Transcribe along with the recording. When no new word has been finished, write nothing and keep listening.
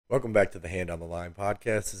Welcome back to the Hand on the Line podcast.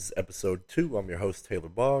 This is episode 2. I'm your host, Taylor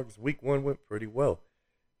Boggs. Week 1 went pretty well.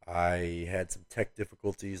 I had some tech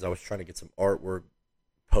difficulties. I was trying to get some artwork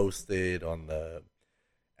posted on the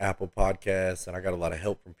Apple podcast, and I got a lot of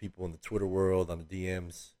help from people in the Twitter world, on the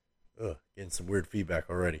DMs. Getting some weird feedback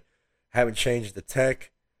already. Haven't changed the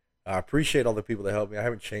tech. I appreciate all the people that helped me. I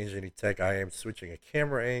haven't changed any tech. I am switching a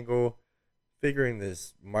camera angle, figuring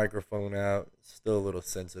this microphone out. Still a little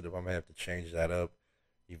sensitive. I'm going to have to change that up.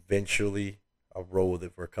 Eventually, I'll roll with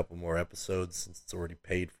it for a couple more episodes since it's already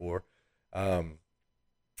paid for.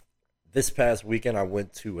 This past weekend, I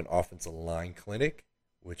went to an offensive line clinic,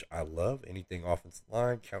 which I love. Anything offensive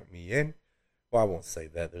line, count me in. Well, I won't say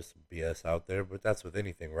that. There's some BS out there, but that's with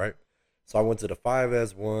anything, right? So I went to the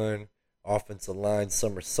 5S1 Offensive Line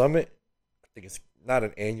Summer Summit. I think it's not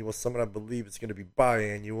an annual summit. I believe it's going to be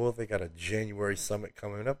biannual. They got a January summit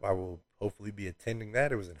coming up. I will hopefully be attending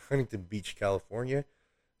that. It was in Huntington Beach, California.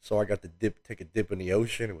 So I got to take a dip in the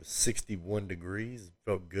ocean. It was 61 degrees. It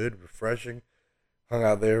felt good, refreshing. Hung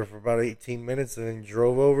out there for about 18 minutes and then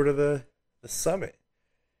drove over to the summit.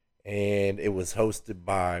 And it was hosted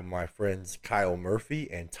by my friends Kyle Murphy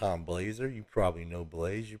and Tom Blazer. You probably know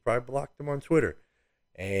Blaze. You probably blocked him on Twitter.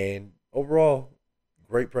 And overall,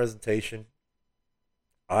 great presentation.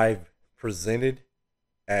 I've presented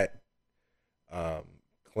at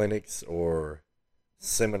clinics or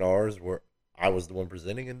seminars where I was the one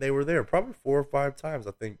presenting, and they were there probably 4 or 5 times.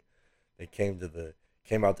 I think they came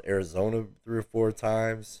out to Arizona 3 or 4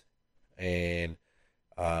 times, and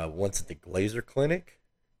once at the Glazier Clinic,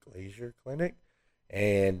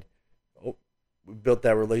 and we built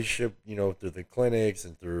that relationship, through the clinics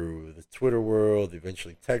and through the Twitter world,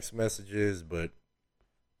 eventually text messages. But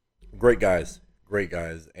great guys,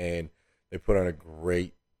 and they put on a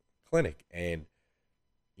great clinic, and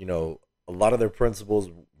a lot of their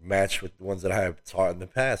principles match with the ones that I have taught in the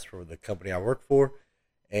past for the company I work for.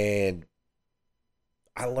 And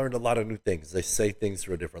I learned a lot of new things. They say things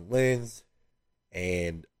through a different lens.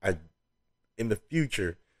 And in the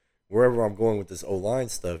future, wherever I'm going with this O-line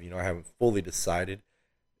stuff, I haven't fully decided.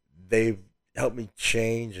 They've helped me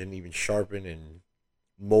change and even sharpen and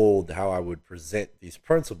mold how I would present these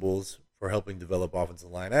principles for helping develop offensive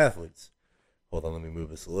line athletes. Hold on, let me move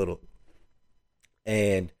this a little.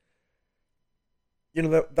 And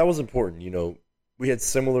that was important. We had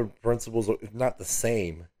similar principles, if not the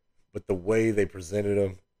same, but the way they presented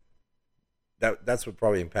them, that's what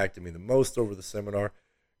probably impacted me the most over the seminar.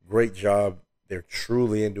 Great job. They're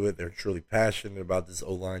truly into it. They're truly passionate about this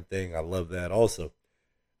O-line thing. I love that also.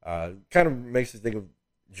 Kind of makes me think of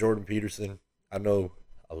Jordan Peterson. I know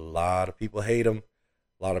a lot of people hate him.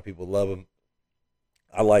 A lot of people love him.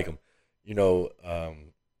 I like him.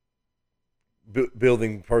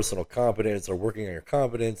 Building personal competence or working on your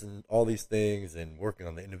competence and all these things and working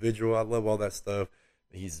on the individual. I love all that stuff.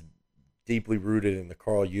 He's deeply rooted in the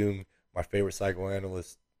Carl Jung, my favorite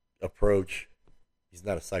psychoanalyst approach. He's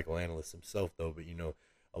not a psychoanalyst himself, though, but,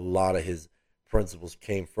 a lot of his principles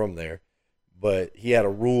came from there. But he had a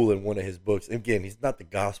rule in one of his books. Again, he's not the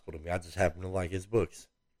gospel to me. I just happen to like his books.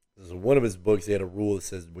 So one of his books, he had a rule that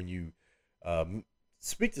says when you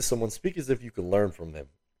speak to someone, speak as if you can learn from them.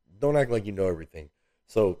 Don't act like you know everything.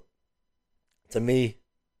 So, to me,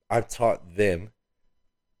 I've taught them,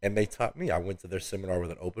 and they taught me. I went to their seminar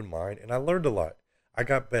with an open mind, and I learned a lot. I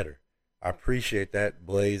got better. I appreciate that,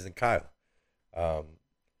 Blaze and Kyle. I'd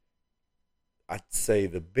say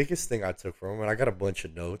the biggest thing I took from them, and I got a bunch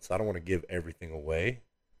of notes. I don't want to give everything away,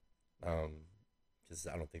 because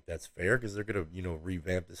I don't think that's fair, because they're going to,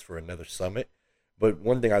 revamp this for another summit. But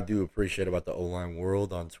one thing I do appreciate about the O-line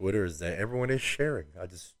world on Twitter is that everyone is sharing. I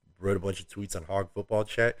just wrote a bunch of tweets on Hog Football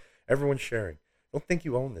Chat. Everyone's sharing. Don't think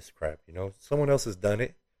you own this crap. Someone else has done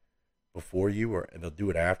it before you, and they'll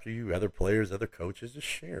do it after you. Other players, other coaches, just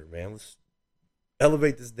share, man. Let's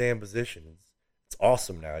elevate this damn position. It's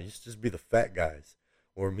awesome now. You used to just be the fat guys,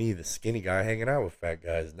 or me, the skinny guy hanging out with fat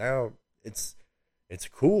guys. Now it's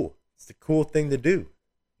cool. It's the cool thing to do.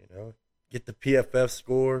 Get the PFF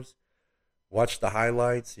scores, watch the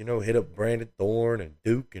highlights. Hit up Brandon Thorne and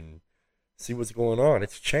Duke and see what's going on.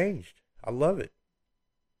 It's changed. I love it.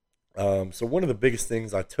 So one of the biggest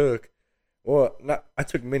things I took, I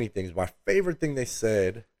took many things. My favorite thing they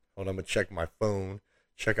said, hold on, I'm going to check my phone,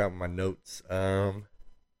 check out my notes. I'm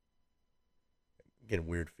getting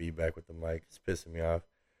weird feedback with the mic. It's pissing me off.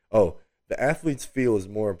 Oh, the athlete's feel is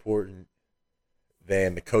more important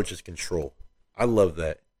than the coach's control. I love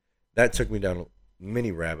that. That took me down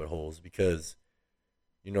many rabbit holes because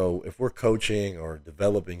if we're coaching or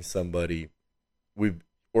developing somebody,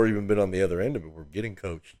 or even been on the other end of it, we're getting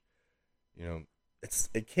coached.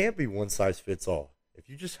 It can't be one size fits all. If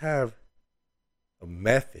you just have a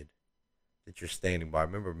method that you're standing by,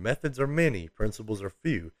 remember, methods are many, principles are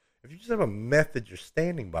few. If you just have a method you're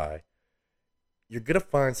standing by, you're going to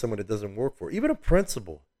find someone that doesn't work for. Even a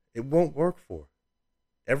principle, it won't work for.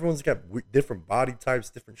 Everyone's got different body types,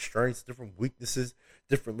 different strengths, different weaknesses,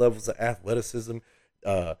 different levels of athleticism.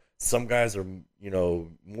 Some guys are,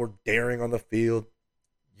 more daring on the field.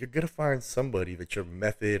 You're going to find somebody that your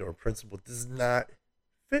method or principle does not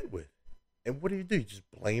fit with. And what do? You just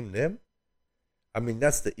blame them? I mean,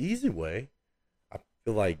 that's the easy way. I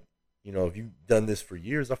feel like, if you've done this for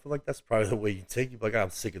years, I feel like that's probably the way you take it. Like, I'm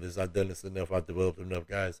sick of this. I've done this enough. I've developed enough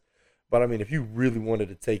guys. But I mean, if you really wanted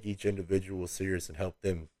to take each individual serious and help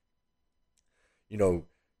them,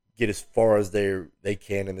 get as far as they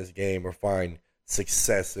can in this game, or find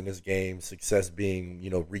success in this game, success being,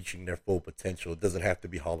 reaching their full potential. It doesn't have to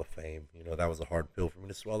be Hall of Fame. That was a hard pill for me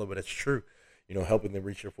to swallow, but it's true. Helping them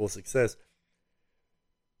reach their full success.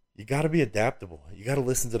 You got to be adaptable. You got to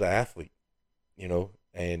listen to the athlete,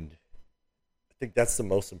 and I think that's the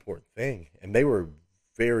most important thing. And they were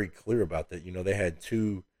very clear about that. They had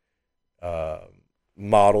two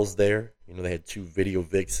models there. They had two video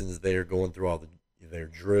vixens there going through all their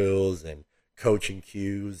drills and coaching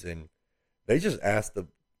cues, and they just asked the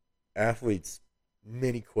athletes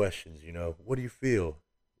many questions. What do you feel?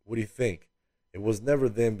 What do you think? It was never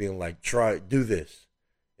them being like, do this.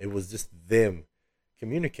 It was just them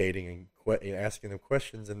communicating and asking them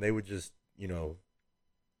questions, and they would just,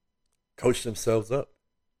 coach themselves up,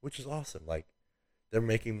 which is awesome. Like, they're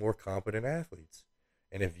making more competent athletes.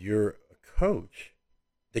 And if you're a coach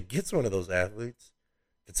that gets one of those athletes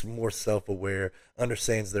that's more self-aware,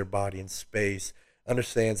 understands their body and space,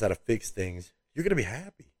 understands how to fix things, you're going to be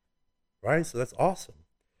happy, right? So that's awesome.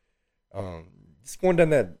 Just going down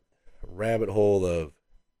that rabbit hole of,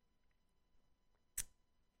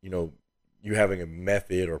 you having a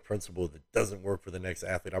method or principle that doesn't work for the next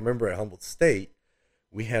athlete. I remember at Humboldt State,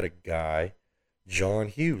 we had a guy, John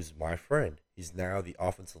Hughes, my friend. He's now the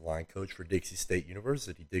offensive line coach for Dixie State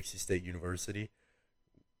University. Dixie State University,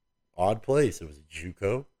 odd place. It was a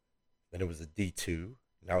JUCO, then it was a D2.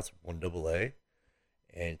 Now it's 1AA,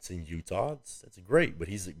 and it's in Utah. That's great, but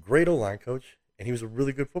he's a great O-line coach, and he was a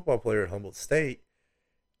really good football player at Humboldt State.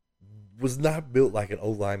 Was not built like an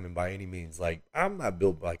O-lineman by any means. Like, I'm not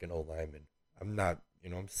built like an O-lineman. I'm not,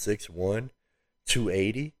 I'm 6'1",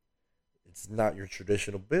 280. It's not your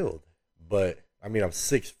traditional build. But, I mean, I'm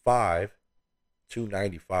 6'5",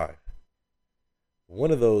 295.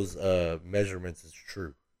 One of those measurements is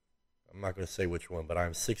true. I'm not going to say which one, but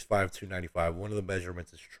I'm 6'5", 295. One of the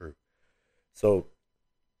measurements is true. So,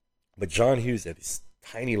 but John Hughes had these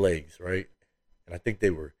tiny legs, right? And I think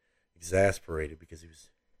they were exasperated because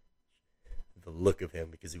the look of him,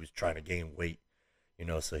 because he was trying to gain weight,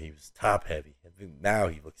 so he was top heavy. I think now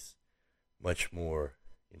he looks much more,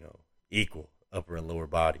 equal, upper and lower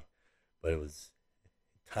body. But it was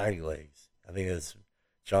tiny legs. I think that's,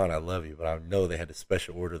 John, I love you, but I know they had to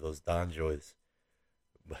special order those Don Joys.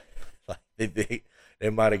 But like, they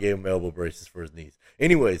might have gave him elbow braces for his knees.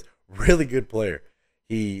 Anyways, really good player.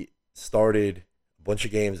 He started a bunch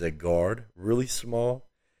of games at guard, really small,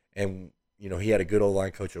 and he had a good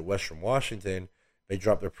O-line coach at Western Washington. They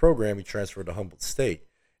dropped their program. He transferred to Humboldt State.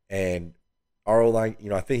 And our O-line,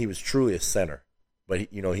 I think he was truly a center. But,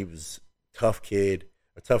 he was a tough kid,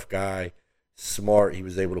 a tough guy, smart. He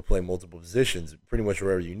was able to play multiple positions, pretty much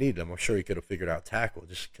wherever you needed him. I'm sure he could have figured out tackle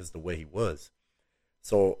just because the way he was.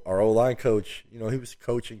 So our O-line coach, he was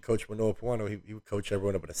coaching Coach Manoa Puano. He would coach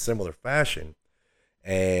everyone up in a similar fashion.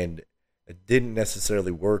 And it didn't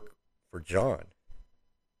necessarily work for John.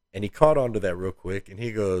 And he caught on to that real quick, and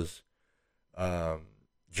he goes,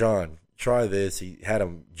 John, try this. He had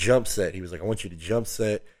him jump set. He was like, I want you to jump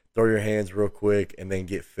set, throw your hands real quick, and then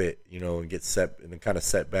get fit, and get set, and then kind of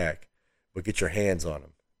set back, but get your hands on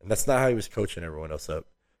him. And that's not how he was coaching everyone else up.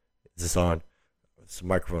 Is this on? This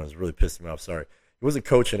microphone is really pissing me off. Sorry. He wasn't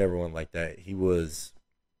coaching everyone like that. He was,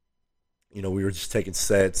 we were just taking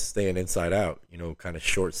sets, staying inside out, kind of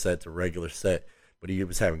short set to regular set. But he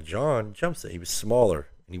was having John jump set. He was smaller.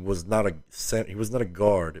 And he was not a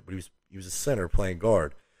guard, but he was a center playing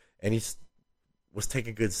guard, and he was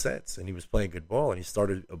taking good sets, and he was playing good ball, and he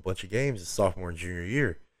started a bunch of games his sophomore and junior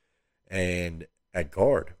year, and at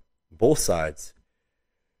guard, both sides.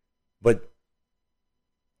 But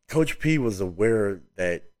Coach P was aware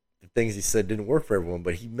that the things he said didn't work for everyone,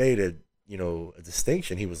 but he made a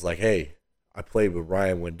distinction. He was like, hey, I played with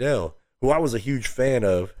Ryan Wendell, who I was a huge fan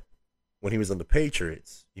of when he was on the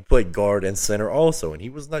Patriots. He played guard and center also, and he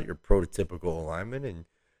was not your prototypical lineman, and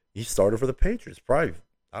he started for the Patriots. Probably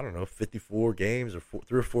I don't know, 54 games or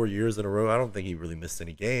 3 or 4 years in a row. I don't think he really missed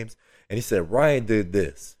any games. And he said Ryan did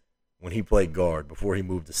this when he played guard before he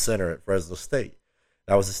moved to center at Fresno State.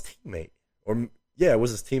 That was his teammate. Or, yeah, it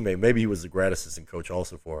was his teammate. Maybe he was the grad assistant coach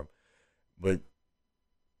also for him. But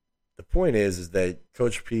the point is that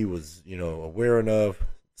Coach P was, aware enough,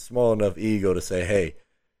 small enough ego to say, hey,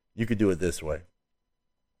 you could do it this way.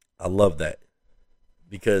 I love that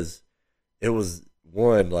because it was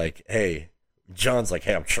one like, hey, John's like,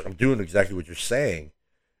 hey, I'm doing exactly what you're saying.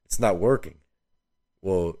 It's not working.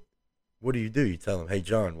 Well, what do? You tell him, hey,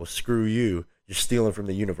 John, well, screw you. You're stealing from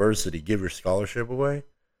the university. Give your scholarship away.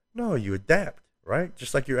 No, you adapt, right?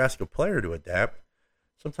 Just like you ask a player to adapt.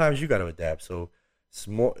 Sometimes you got to adapt. So it's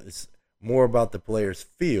more about the player's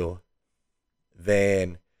feel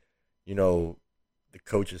than, the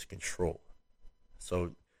coach's control.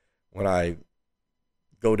 So when I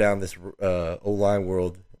go down this O-line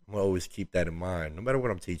world, I'm going to always keep that in mind. No matter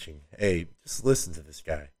what I'm teaching, hey, just listen to this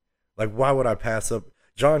guy. Like, why would I pass up?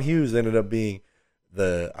 John Hughes ended up being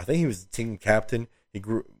I think he was the team captain.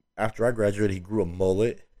 After I graduated, he grew a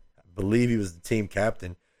mullet. I believe he was the team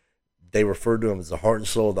captain. They referred to him as the heart and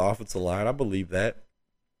soul of the offensive line. I believe that.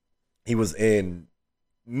 He was in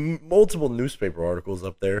multiple newspaper articles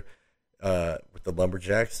up there with the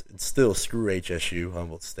Lumberjacks. And still, screw HSU,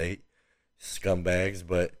 Humboldt State, scumbags.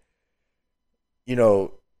 But,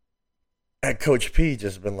 had Coach P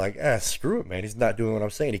just been like, screw it, man. He's not doing what I'm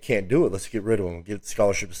saying. He can't do it. Let's get rid of him. Give the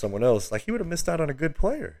scholarship to someone else. Like, he would have missed out on a good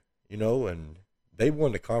player, and they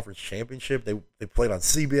won the conference championship. They played on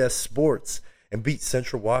CBS Sports and beat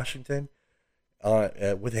Central Washington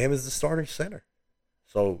with him as the starting center.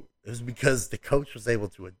 So it was because the coach was able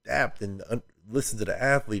to adapt and listen to the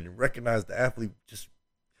athlete and recognize the athlete just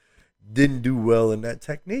didn't do well in that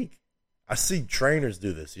technique. I see trainers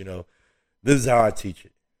do this, This is how I teach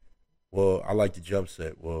it. Well, I like the jump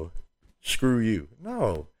set. Well, screw you.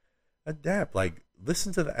 No, adapt. Like,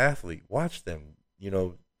 listen to the athlete. Watch them.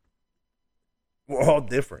 We're all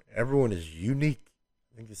different. Everyone is unique.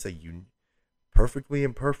 I think they say perfectly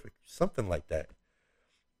imperfect, something like that.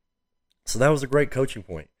 So that was a great coaching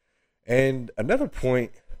point. And another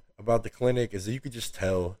point about the clinic is that you could just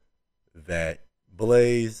tell that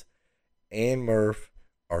Blaze and Murph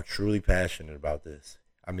are truly passionate about this.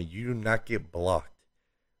 I mean, you do not get blocked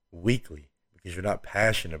weekly because you're not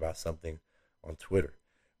passionate about something on Twitter.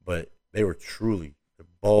 But they were truly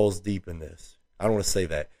balls deep in this. I don't want to say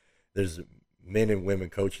that. There's men and women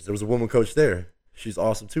coaches. There was a woman coach there. She's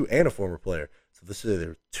awesome too, and a former player. So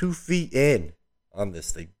they're 2 feet in on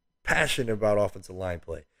this. They passionate about offensive line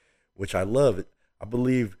play, which I love. I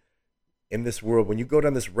believe in this world, when you go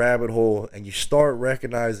down this rabbit hole and you start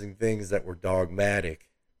recognizing things that were dogmatic,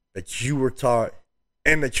 that you were taught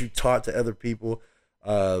and that you taught to other people,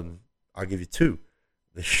 I'll give you 2.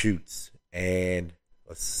 The chutes and,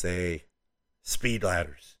 let's say, speed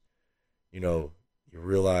ladders. You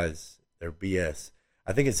realize they're BS.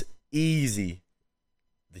 I think it's easy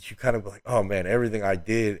that you kind of like, oh, man, everything I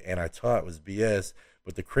did and I taught was BS,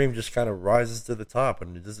 but the cream just kind of rises to the top,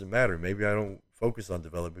 and it doesn't matter. Maybe I don't focus on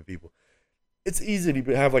developing people. It's easy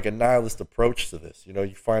to have like a nihilist approach to this.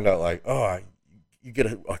 You find out like, you get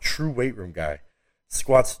a true weight room guy,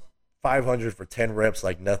 squats 500 for 10 reps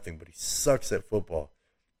like nothing, but he sucks at football.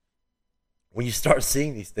 When you start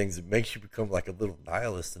seeing these things, it makes you become like a little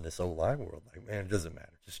nihilist in this O-line world. Like, man, it doesn't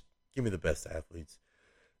matter. Just give me the best athletes.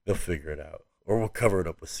 They'll figure it out. Or we'll cover it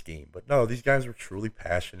up with scheme. But no, these guys were truly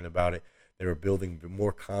passionate about it. They were building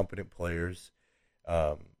more competent players.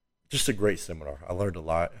 Just a great seminar. I learned a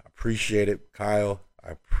lot. I appreciate it, Kyle.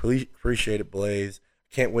 I appreciate it, Blaze.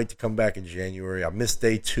 Can't wait to come back in January. I missed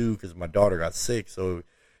day 2 because my daughter got sick. So,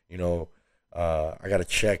 I got to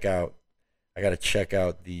check out.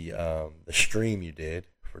 The stream you did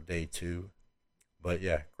for day 2. But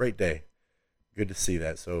yeah, great day. Good to see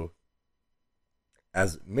that. So,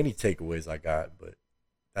 as many takeaways I got, but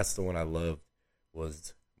that's the one I loved,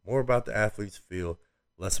 was more about the athlete's feel,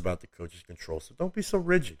 less about the coach's control. So don't be so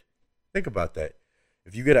rigid. Think about that.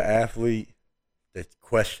 If you get an athlete that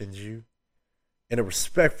questions you in a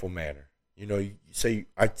respectful manner, you say,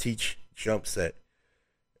 I teach jump set.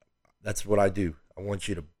 That's what I do. I want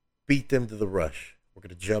you to beat them to the rush. We're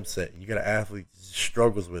going to jump set. And you got an athlete that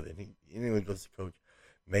struggles with it. And he goes to coach,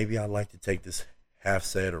 maybe I like to take this half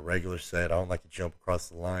set or regular set. I don't like to jump across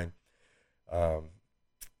the line.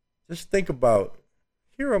 Just think about,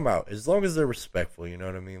 hear them out. As long as they're respectful, you know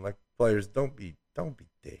what I mean? Like, players, don't be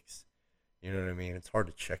dicks. You know what I mean? It's hard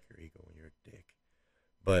to check your ego when you're a dick.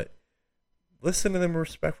 But listen to them in a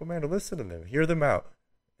respectful manner. Listen to them. Hear them out.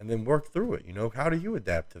 And then work through it. How do you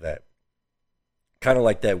adapt to that? Kind of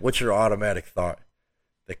like that. What's your automatic thought?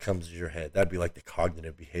 that comes to your head. That'd be like the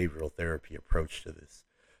cognitive behavioral therapy approach to this.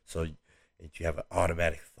 So if you have an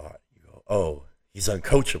automatic thought, you go, "Oh, he's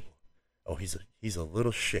uncoachable. Oh, he's a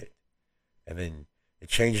little shit," and then it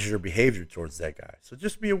changes your behavior towards that guy. So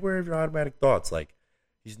just be aware of your automatic thoughts. Like,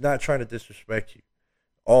 he's not trying to disrespect you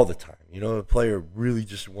all the time. You know, a player really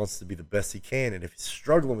just wants to be the best he can, and if he's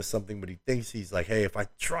struggling with something, but he thinks he's like, "Hey, if I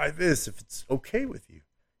try this, if it's okay with you,"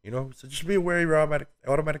 you know. So just be aware of your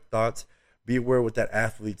automatic thoughts. Be aware of what that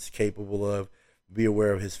athlete's capable of. Be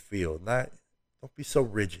aware of his field. Don't be so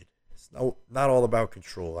rigid. It's not all about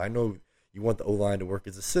control. I know you want the O line to work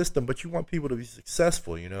as a system, but you want people to be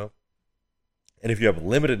successful. You know. And if you have a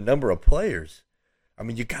limited number of players, I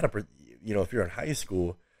mean, you gotta, you know, if you're in high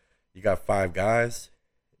school, you got 5 guys.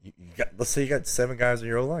 Let's say you got 7 guys in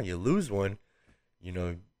your O line. You lose one, you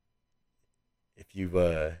know. If you've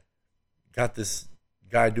got this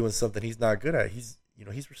guy doing something he's not good at, he's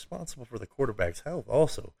responsible for the quarterback's health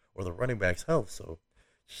also, or the running back's health. So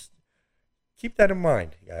just keep that in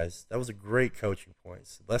mind, guys. That was a great coaching point.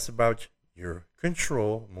 It's less about your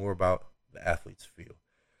control, more about the athlete's feel.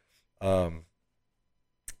 A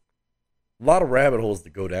lot of rabbit holes to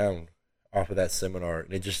go down off of that seminar,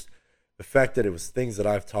 and the fact that it was things that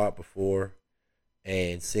I've taught before,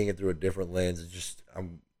 and seeing it through a different lens,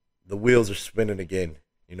 the wheels are spinning again.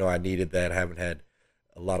 You know, I needed that. I haven't had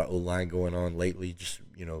a lot of O-line going on lately, just,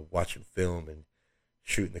 you know, watching film and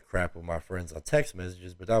shooting the crap with my friends on text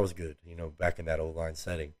messages, but that was good, you know, back in that O-line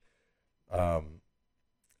setting. I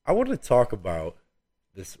wanted to talk about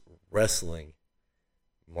this wrestling,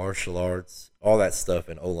 martial arts, all that stuff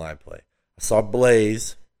in O-line play. I saw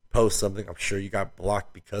Blaze post something. I'm sure you got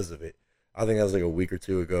blocked because of it. I think that was like a week or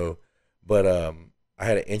two ago. But I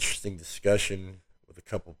had an interesting discussion with a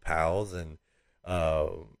couple pals, and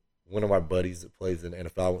one of my buddies that plays in the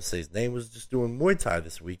NFL, I won't say his name, was just doing Muay Thai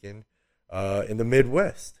this weekend in the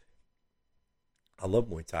Midwest. I love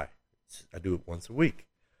Muay Thai. I do it once a week.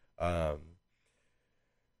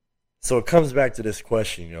 So it comes back to this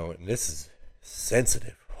question, you know, and this is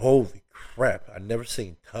sensitive. Holy crap. I've never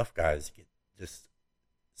seen tough guys get just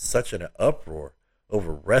such an uproar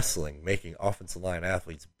over wrestling, making offensive line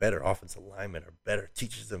athletes better. Offensive linemen are better. It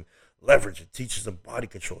teaches them leverage. It teaches them body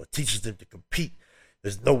control. It teaches them to compete.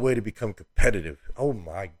 There's no way to become competitive. Oh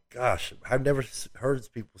my gosh. I've never heard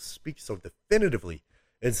people speak so definitively.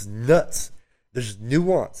 It's nuts. There's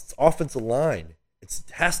nuance. It's offensive line. It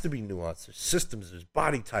has to be nuanced. There's systems. There's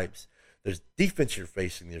body types. There's defense you're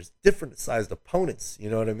facing. There's different sized opponents.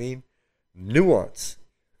 You know what I mean? Nuance.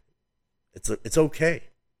 It's okay.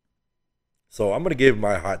 So I'm going to give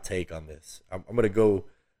my hot take on this. I'm going to go.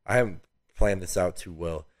 I haven't planned this out too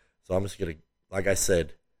well. So I'm just going to, like I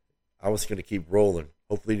said, I'm just going to keep rolling.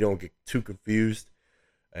 Hopefully you don't get too confused.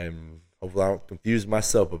 And hopefully I don't confuse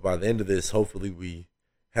myself. But by the end of this, hopefully we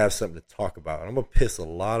have something to talk about. And I'm going to piss a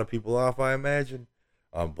lot of people off, I imagine,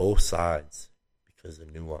 on both sides because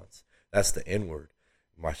of nuance. That's the N word.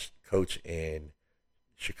 My coach in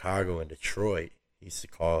Chicago and Detroit, he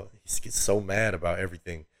gets so mad about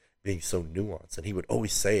everything being so nuanced. And he would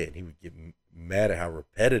always say it. And he would get mad at how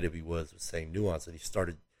repetitive he was with saying nuance. And he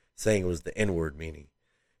started saying it was the N word, meaning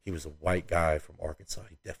he was a white guy from Arkansas.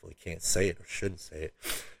 He definitely can't say it or shouldn't say it.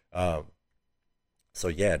 So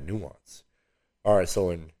yeah, nuance. All right,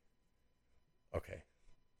 okay.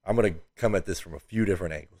 I'm going to come at this from a few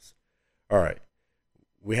different angles. All right.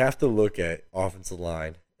 We have to look at offensive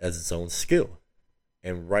line as its own skill.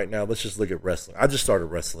 And right now, let's just look at wrestling. I just started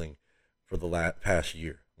wrestling for the past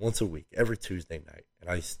year, once a week, every Tuesday night. And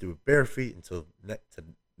I used to do it bare feet until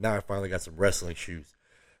now I finally got some wrestling shoes.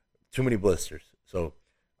 Too many blisters. So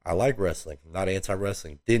I like wrestling. I'm not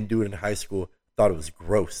anti-wrestling. Didn't do it in high school. Thought it was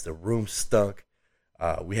gross. The room stunk.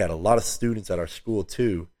 We had a lot of students at our school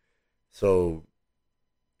too. So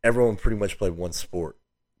everyone pretty much played one sport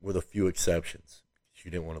with a few exceptions. You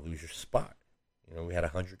didn't want to lose your spot. You know, we had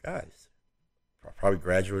 100 guys. Probably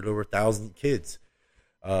graduated over 1,000 kids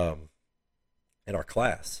in our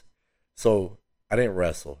class. So I didn't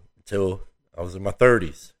wrestle until I was in my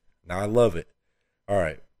 30s. Now I love it. All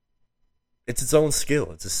right. It's its own skill.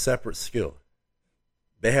 It's a separate skill.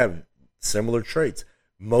 They have similar traits.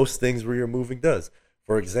 Most things where you're moving does.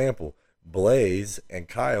 For example, Blaze and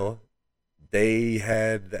Kyle, they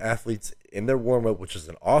had the athletes in their warm-up, which is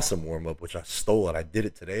an awesome warm-up, which I stole, and I did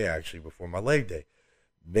it today, actually, before my leg day.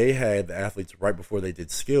 They had the athletes right before they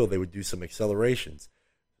did skill, they would do some accelerations,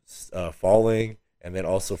 falling, and then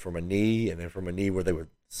also from a knee, and then from a knee where they would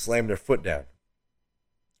slam their foot down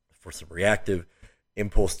for some reactive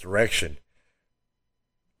impulse direction.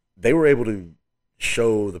 They were able to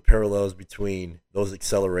show the parallels between those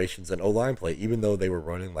accelerations and O-line play, even though they were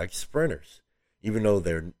running like sprinters. even though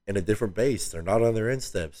they're in a different base. They're not on their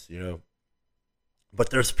insteps, But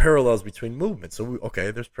there's parallels between movement. So,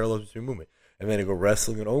 there's parallels between movement. And then you go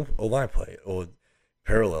wrestling and O-line play. Or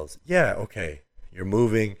parallels. Yeah, okay. You're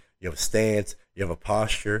moving. You have a stance. You have a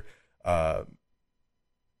posture.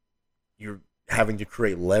 You're having to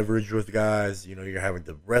create leverage with guys. You're having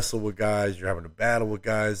to wrestle with guys. You're having to battle with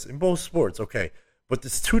guys in both sports. Okay. But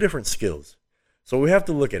there's two different skills. So we have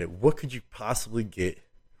to look at it. What could you possibly get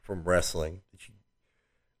from wrestling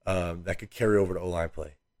that could carry over to O-line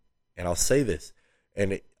play? And I'll say this.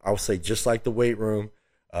 And I'll say just like the weight room,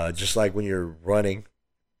 just like when you're running,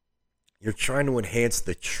 you're trying to enhance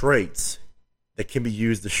the traits that can be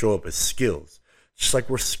used to show up as skills. Just like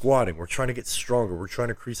we're squatting, we're trying to get stronger. We're trying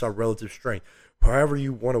to increase our relative strength. However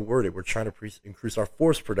you want to word it, we're trying to increase our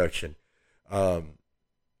force production.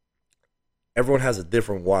 Everyone has a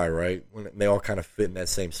different why, right? They all kind of fit in that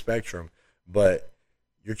same spectrum. But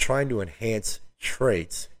you're trying to enhance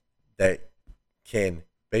traits that can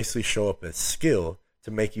basically show up as skill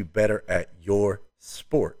to make you better at your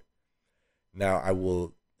sport. Now, I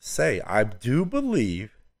will say, I do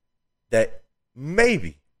believe that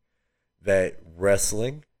maybe that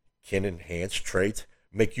wrestling can enhance traits,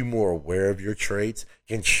 make you more aware of your traits,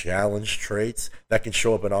 can challenge traits that can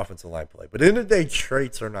show up in offensive line play. But in the day,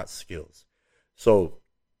 traits are not skills. So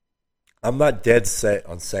I'm not dead set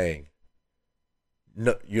on saying,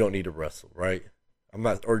 no, you don't need to wrestle, right? I'm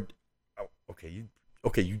not, or,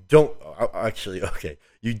 you don't, actually,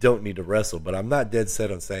 you don't need to wrestle, but I'm not dead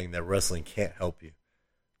set on saying that wrestling can't help you.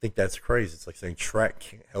 I think that's crazy. It's like saying track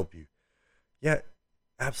can't help you. Yeah,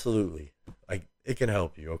 absolutely. Like, it can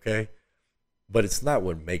help you, okay? But it's not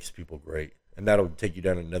what makes people great. And that'll take you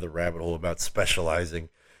down another rabbit hole about specializing.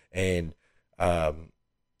 And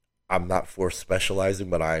I'm not for specializing,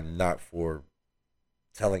 but I'm not for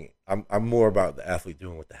I'm more about the athlete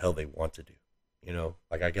doing what the hell they want to do.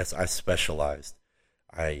 Like, I guess I specialized.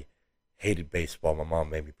 I hated baseball. My mom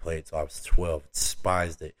made me play it till I was 12.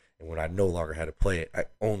 Despised it. And when I no longer had to play it, I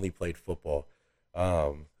only played football.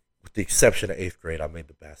 With the exception of 8th grade, I made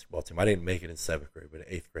the basketball team. I didn't make it in 7th grade, but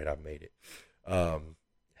in 8th grade, I made it.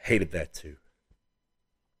 Hated that too.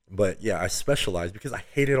 But yeah, I specialized because I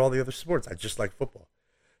hated all the other sports. I just like football.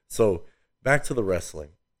 So back to the wrestling.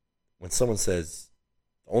 When someone says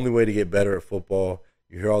the only way to get better at football,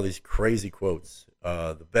 you hear all these crazy quotes.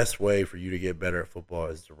 The best way for you to get better at football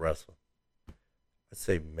is to wrestle. I'd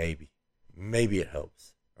say maybe. Maybe it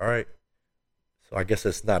helps. All right. So I guess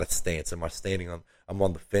it's not a stance. I'm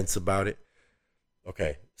on the fence about it.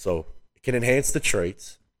 Okay. So it can enhance the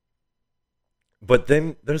traits. But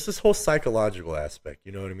then there's this whole psychological aspect.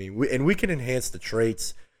 You know what I mean? We can enhance the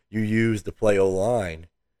traits you use to play O-line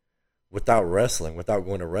without wrestling, without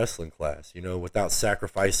going to wrestling class, without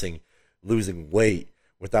sacrificing losing weight,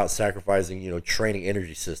 without sacrificing, training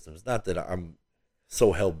energy systems. Not that I'm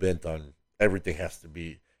so hell-bent on everything has to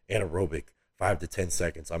be anaerobic, 5 to 10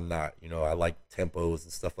 seconds. I'm not. I like tempos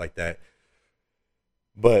and stuff like that.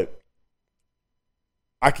 But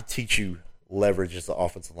I could teach you leverage as an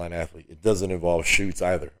offensive line athlete. It doesn't involve shoots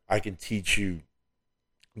either. I can teach you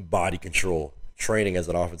body control, training as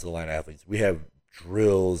an offensive line athlete. We have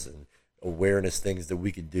drills and awareness things that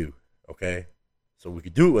we can do, okay? So we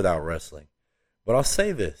could do it without wrestling. But I'll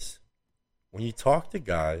say this. When you talk to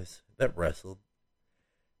guys that wrestled,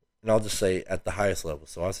 and I'll just say at the highest level,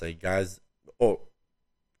 so I'll say guys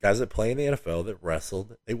that play in the NFL that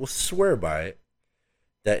wrestled, they will swear by it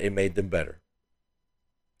that it made them better.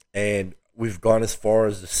 And we've gone as far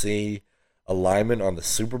as to see a lineman on the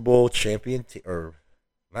Super Bowl champion, or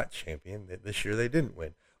not champion, this year they didn't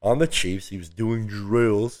win. On the Chiefs, he was doing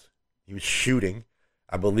drills, he was shooting.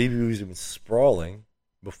 I believe he was even sprawling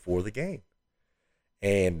before the game.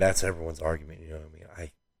 And that's everyone's argument, you know what I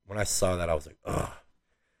mean? When I saw that, I was like, ugh,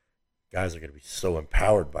 guys are going to be so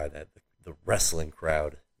empowered by that. The wrestling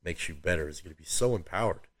crowd makes you better. It's going to be so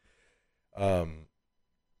empowered.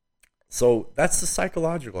 So that's the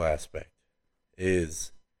psychological aspect,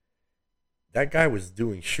 is that guy was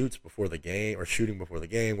doing shoots before the game, or shooting before the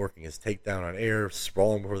game, working his takedown on air,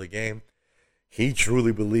 sprawling before the game. He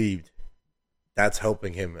truly believed that's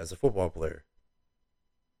helping him as a football player.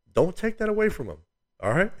 Don't take that away from him,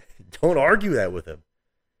 all right? Don't argue that with him.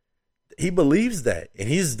 He believes that, and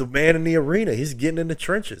he's the man in the arena. He's getting in the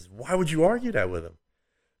trenches. Why would you argue that with him?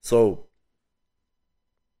 So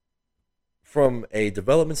from a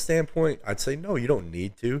development standpoint, I'd say no, you don't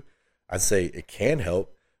need to. I'd say it can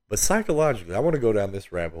help. But psychologically, I want to go down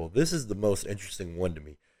this rabbit hole. This is the most interesting one to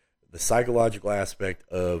me. The psychological aspect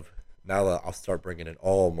of, now I'll start bringing in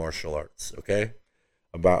all martial arts, okay?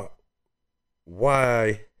 About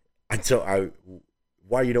why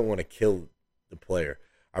you don't want to kill the player.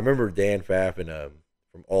 I remember Dan Pfaff and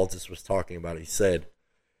from Altus was talking about it. He said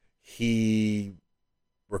he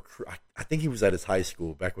I think he was at his high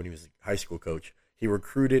school back when he was a high school coach. He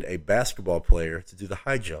recruited a basketball player to do the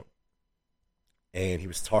high jump, and he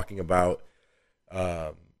was talking about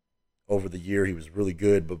um, over the year he was really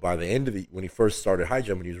good, but by the end of the when he first started high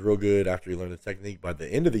jumping, he was real good. After he learned the technique, by the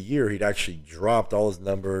end of the year, he'd actually dropped all his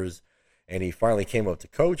numbers, and he finally came up to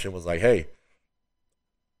coach and was like, "Hey,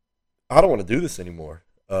 I don't want to do this anymore.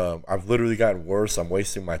 I've literally gotten worse. I'm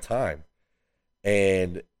wasting my time."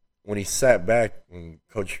 And when he sat back,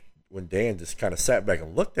 when Dan just kind of sat back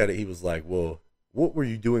and looked at it, he was like, "Well, what were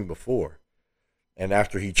you doing before?" And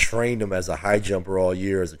after he trained him as a high jumper all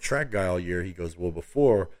year, as a track guy all year, he goes, "Well,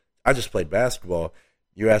 before I just played basketball.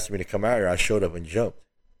 You asked me to come out here. I showed up and jumped."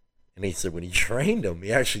 And he said when he trained him,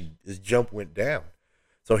 his jump went down.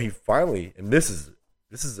 So he finally, and this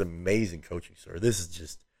is amazing coaching, sir. This is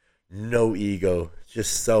just no ego,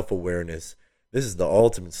 just self awareness. This is the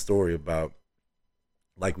ultimate story about,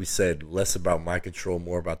 like we said, less about my control,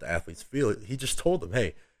 more about the athlete's feel. He just told them,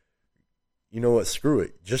 "Hey, you know what? Screw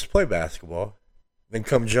it. Just play basketball, then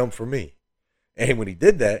come jump for me." And when he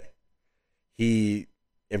did that, he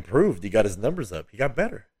improved. He got his numbers up. He got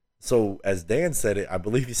better. So as Dan said it, I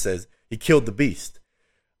believe he says he killed the beast.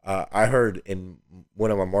 I heard in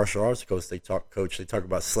one of my martial arts coaches, they talk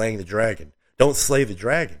about slaying the dragon. Don't slay the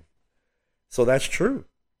dragon. So that's true.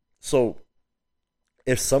 So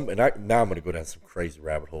if some, now I'm going to go down some crazy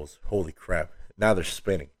rabbit holes. Holy crap. Now they're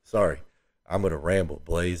spinning. Sorry. I'm going to ramble.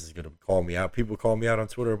 Blaze is going to call me out. People call me out on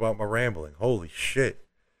Twitter about my rambling. Holy shit.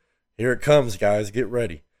 Here it comes, guys. Get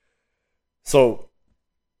ready. So,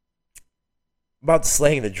 about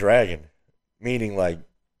slaying the dragon, meaning like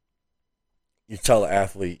you tell an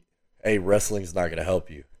athlete, "Hey, wrestling's not going to help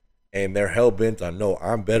you." And they're hell bent on, "No,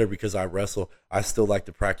 I'm better because I wrestle. I still like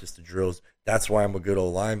to practice the drills. That's why I'm a good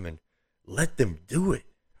old lineman." Let them do it.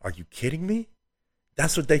 Are you kidding me?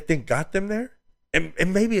 That's what they think got them there? And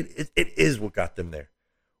maybe it is what got them there.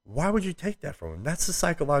 Why would you take that from them? That's the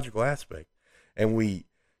psychological aspect. And we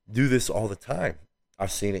do this all the time.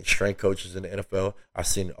 I've seen it strength coaches in the NFL. I've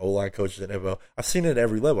seen O-line coaches in the NFL. I've seen it at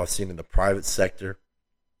every level. I've seen it in the private sector.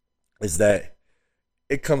 Is that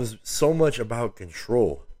it comes so much about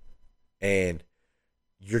control. And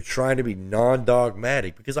you're trying to be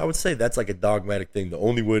non-dogmatic, because I would say that's like a dogmatic thing. The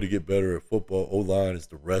only way to get better at football O-line is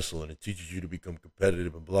to wrestle, and it teaches you to become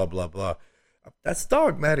competitive and blah, blah, blah. That's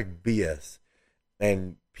dogmatic BS.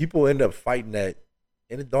 And people end up fighting that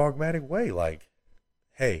in a dogmatic way. Like,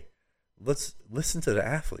 hey, let's listen to the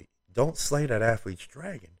athlete. Don't slay that athlete's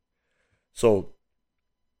dragon. So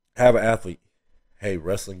have an athlete, "Hey,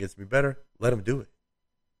 wrestling gets me better." Let him do it.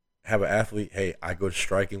 Have an athlete, "Hey, I go to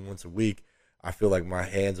striking once a week. I feel like my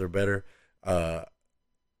hands are better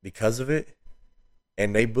because of it."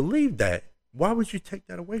 And they believe that. Why would you take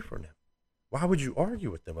that away from them? Why would you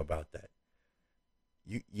argue with them about that?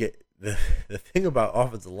 The thing about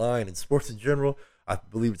offensive line and sports in general, I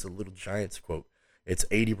believe it's a Little Giants quote. It's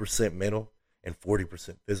 80% mental and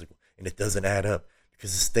 40% physical. And it doesn't add up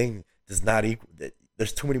because this thing does not equal.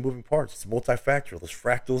 There's too many moving parts. It's multifactorial. There's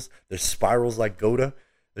fractals. There's spirals like Goda.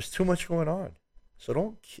 There's too much going on. So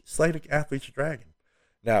don't slay the athlete's dragon.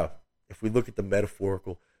 Now, if we look at the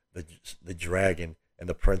metaphorical, the dragon and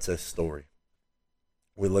the princess story,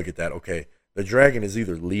 we look at that. Okay, the dragon is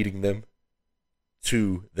either leading them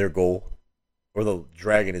to their goal, or the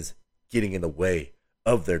dragon is getting in the way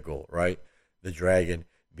of their goal, right? The dragon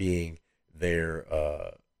being their,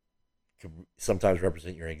 can sometimes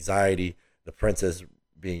represent your anxiety, the princess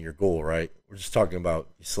being your goal, right? We're just talking about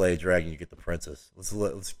you slay a dragon, you get the princess.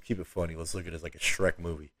 Let's keep it funny. Let's look at it as like a Shrek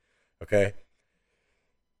movie, okay?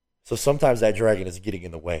 So sometimes that dragon is getting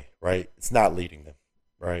in the way, right? It's not leading them,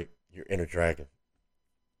 right? Your inner dragon.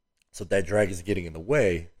 So that dragon is getting in the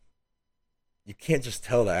way. You can't just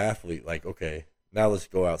tell the athlete, like, okay, now let's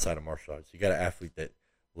go outside of martial arts. You got an athlete that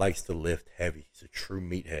likes to lift heavy. He's a true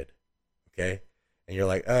meathead, okay? And you're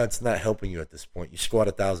like, it's not helping you at this point. You squat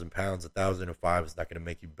 1,000 pounds, 1,005 is not going to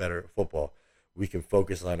make you better at football. We can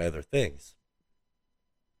focus on other things.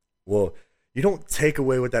 Well, you don't take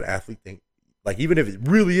away what that athlete thinks. Like, even if it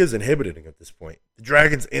really is inhibiting at this point, the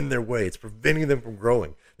dragon's in their way. It's preventing them from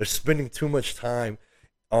growing. They're spending too much time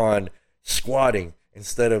on squatting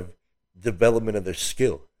instead of development of their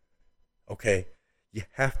skill. Okay, you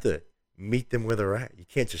have to meet them where they're at. You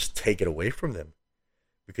can't just take it away from them,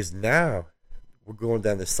 because now we're going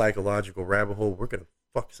down this psychological rabbit hole. We're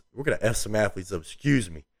gonna F some athletes up.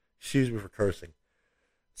 Excuse me for cursing.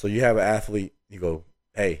 So you have an athlete, you go,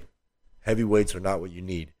 "Hey, heavy weights are not what you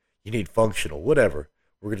need. You need functional, whatever.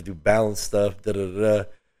 We're gonna do balance stuff. Da da da."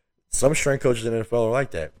 Some strength coaches in the NFL are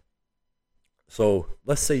like that. So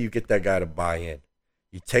let's say you get that guy to buy in.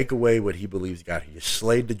 You take away what he believes got him. You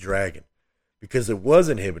slayed the dragon because it was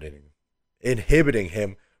inhibiting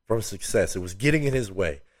him from success. It was getting in his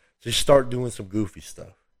way. So you start doing some goofy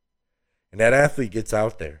stuff. And that athlete gets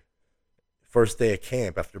out there, first day of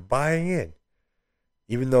camp, after buying in.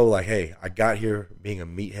 Even though, like, hey, I got here being a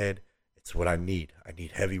meathead, it's what I need. I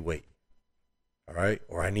need heavyweight, all right?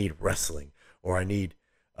 Or I need wrestling, or I need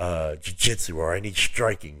jiu-jitsu, or I need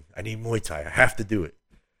striking. I need Muay Thai. I have to do it.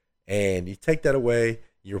 And you take that away,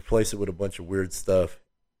 you replace it with a bunch of weird stuff,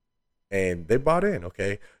 and they bought in,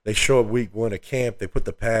 okay? They show up week 1 at camp, they put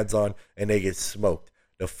the pads on, and they get smoked.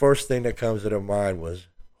 The first thing that comes to their mind was,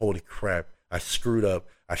 holy crap, I screwed up.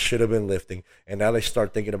 I should have been lifting. And now they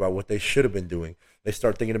start thinking about what they should have been doing. They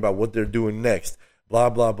start thinking about what they're doing next, blah,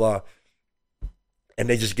 blah, blah. And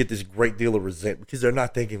they just get this great deal of resentment because they're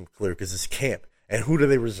not thinking clear because it's camp. And who do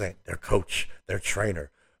they resent? Their coach, their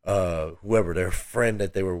trainer, whoever, their friend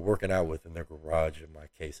that they were working out with in their garage, in my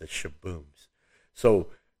case, at Shabooms. So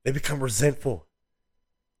they become resentful.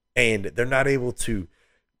 And they're not able to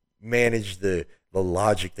manage the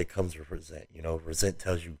logic that comes with resent. You know, resent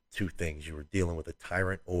tells you two things. You were dealing with a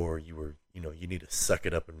tyrant, or you were, you know, you need to suck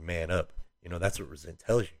it up and man up. You know, that's what resent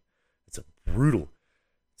tells you. It's a brutal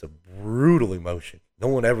emotion. No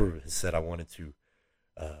one ever has said I wanted to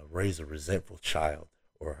raise a resentful child,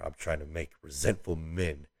 or I'm trying to make resentful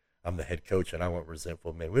men. I'm the head coach and I want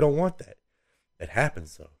resentful men. We don't want that. It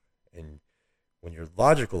happens though. And when you're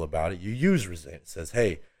logical about it, you use resent. It says,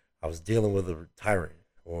 hey, I was dealing with a tyrant,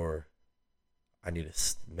 or I need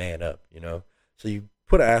to man up, you know? So you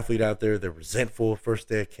put an athlete out there, they're resentful first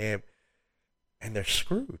day of camp, and they're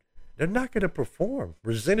screwed. They're not going to perform.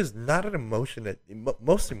 Resent is not an emotion that,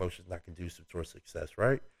 most emotions not conducive towards success,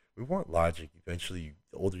 right? We want logic. Eventually,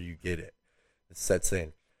 the older you get it sets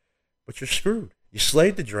in. But you're screwed. You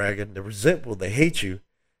slayed the dragon, they're resentful, they hate you,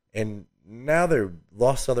 and now they're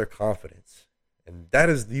lost all their confidence. And that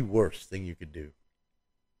is the worst thing you could do.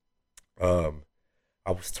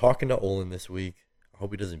 I was talking to Olin this week. I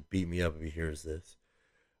hope he doesn't beat me up if he hears this.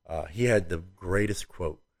 He had the greatest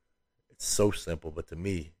quote. It's so simple, but to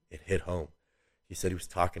me, it hit home. He said he was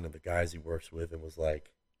talking to the guys he works with and was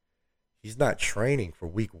like, he's not training for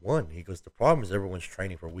week 1. He goes, the problem is everyone's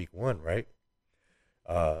training for week 1, right?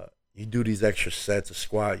 You do these extra sets of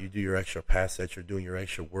squat, you do your extra pass sets, you're doing your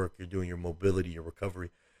extra work, you're doing your mobility, your recovery,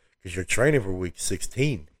 because you're training for week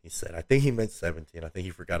 16, he said. I think he meant 17. I think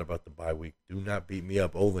he forgot about the bye week. Do not beat me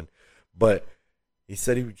up, Olin. But he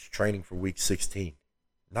said he was training for week 16,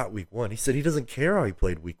 not week 1. He said he doesn't care how he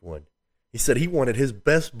played week 1. He said he wanted his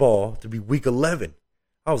best ball to be week 11.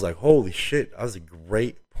 I was like, holy shit, that was a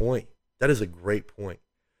great point. That is a great point.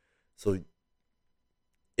 So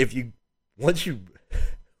if you once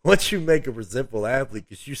you make a resentful athlete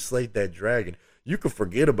because you slayed that dragon, you can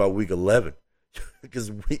forget about week 11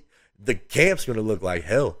 because the camp's going to look like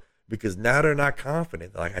hell because now they're not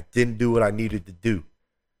confident. Like, I didn't do what I needed to do.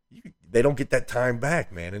 They don't get that time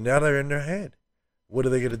back, man, and now they're in their head. What are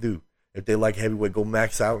they going to do? If they like heavyweight, go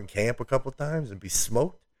max out in camp a couple times and be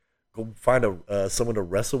smoked? Go find someone to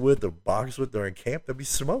wrestle with or box with during camp, they'll be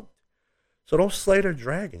smoked. So don't slay their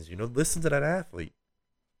dragons, you know. Listen to that athlete.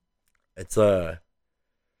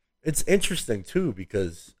 It's interesting too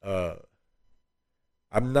because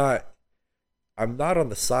I'm not on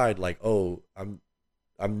the side like, oh,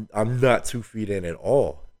 I'm not 2 feet in at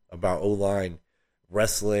all about O-line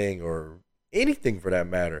wrestling or anything for that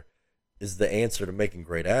matter is the answer to making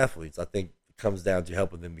great athletes. I think it comes down to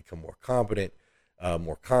helping them become more competent,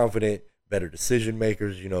 more confident, better decision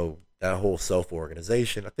makers, you know, that whole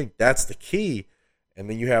self-organization. I think that's the key. And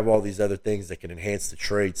then you have all these other things that can enhance the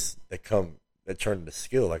traits that turn into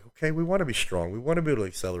skill. Like, okay, we want to be strong. We want to be able to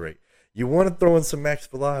accelerate. You want to throw in some max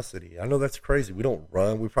velocity. I know that's crazy. We don't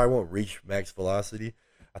run. We probably won't reach max velocity.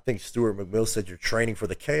 I think Stuart McMill said you're training for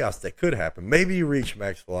the chaos that could happen. Maybe you reach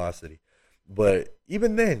max velocity. But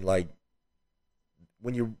even then, like,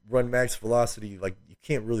 when you run max velocity, like, you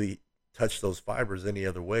can't really touch those fibers any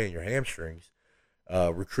other way in your hamstrings,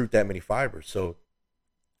 recruit that many fibers. So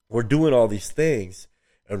we're doing all these things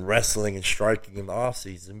and wrestling and striking in the off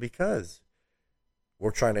season because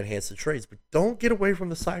we're trying to enhance the traits. But don't get away from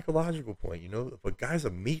the psychological point. You know, if a guy's a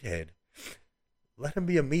meathead, let him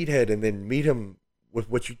be a meathead and then meet him with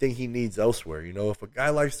what you think he needs elsewhere. You know, if a guy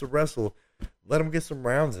likes to wrestle, let him get some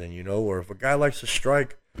rounds in, you know, or if a guy likes to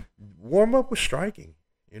strike, warm up with striking.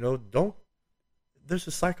 You know, there's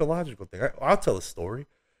a psychological thing. I'll tell a story.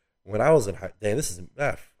 When I was in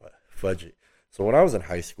fudge it. So when I was in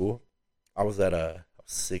high school, I was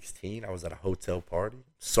 16. I was at a hotel party.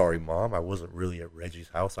 Sorry, Mom. I wasn't really at Reggie's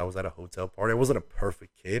house. I was at a hotel party. I wasn't a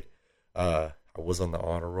perfect kid. I was on the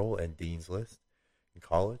honor roll and dean's list in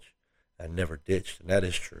college. I never ditched, and that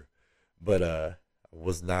is true. But I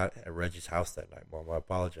was not at Reggie's house that night, Mom. I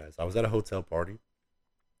apologize. I was at a hotel party.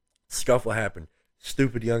 Scuffle happened.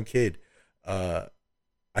 Stupid young kid. I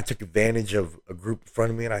took advantage of a group in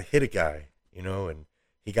front of me, and I hit a guy, and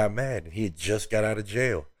he got mad, and he had just got out of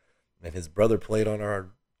jail, and his brother played on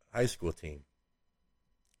our high school team.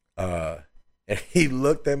 And he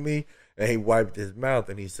looked at me, and he wiped his mouth,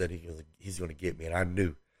 and he said he's going to get me, and I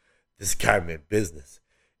knew this guy meant business.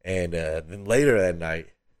 And then later that night,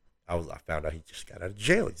 I found out he just got out of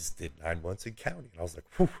jail. He just did 9 months in county, and I was like,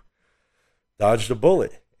 whew, dodged a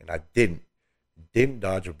bullet, and I didn't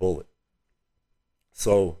dodge a bullet.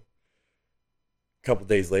 So a couple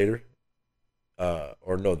days later,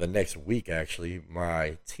 the next week actually,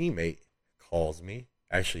 my teammate calls me,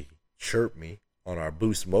 actually chirped me on our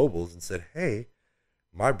Boost mobiles and said, "Hey,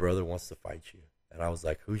 my brother wants to fight you." And I was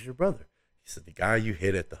like, "Who's your brother?" He said, "The guy you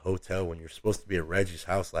hit at the hotel when you're supposed to be at Reggie's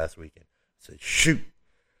house last weekend." I said, "Shoot."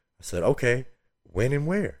 I said, "Okay, when and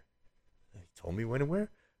where?" And he told me when and where.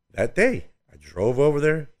 That day, I drove over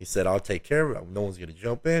there. He said, "I'll take care of it. No one's going to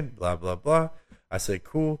jump in, blah, blah, blah." I said,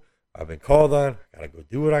 "Cool. I've been called on. I got to go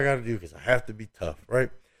do what I got to do because I have to be tough," right?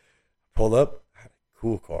 Pull up. I had a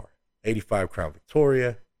cool car. 85 Crown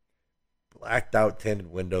Victoria. Blacked out tinted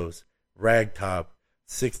windows. Rag top.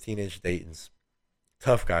 16-inch Dayton's.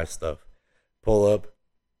 Tough guy stuff. Pull up.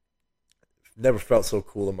 Never felt so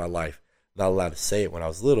cool in my life. Not allowed to say it when I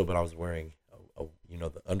was little, but I was wearing,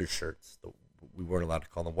 the undershirts. We weren't allowed to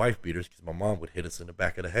call them wife beaters because my mom would hit us in the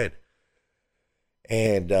back of the head.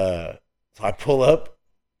 And so I pull up.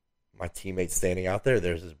 My teammate's standing out there.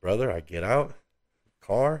 There's his brother. I get out.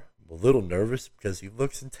 Car. I'm a little nervous because he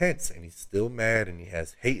looks intense and he's still mad and he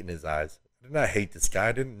has hate in his eyes. I did not hate this guy.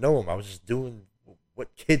 I didn't know him. I was just doing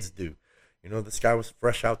what kids do. This guy was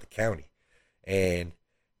fresh out the county. And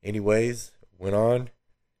anyways, went on.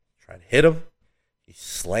 Tried to hit him. He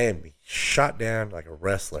slammed me. Shot down like a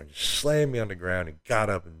wrestler. Just slammed me on the ground and got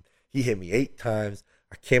up and he hit me 8 times.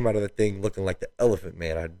 I came out of the thing looking like the Elephant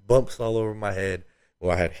Man. I had bumps all over my head.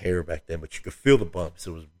 Well, I had hair back then, but you could feel the bumps.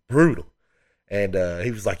 It was brutal. And he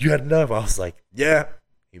was like, "You had enough?" I was like, "Yeah."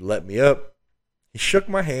 He let me up. He shook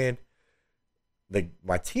my hand.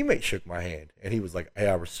 My teammate shook my hand. And he was like, "Hey,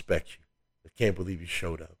 I respect you. I can't believe you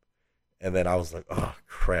showed up." And then I was like, "Oh,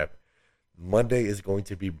 crap. Monday is going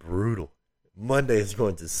to be brutal. Monday is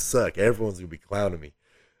going to suck. Everyone's going to be clowning me."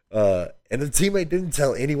 And the teammate didn't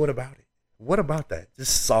tell anyone about it. What about that?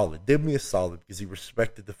 Just solid. Did me a solid because he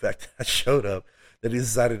respected the fact that I showed up, that he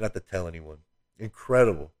decided not to tell anyone.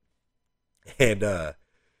 Incredible. And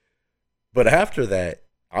but after that,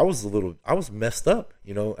 I was messed up,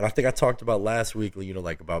 and I think I talked about last week,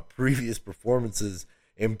 about previous performances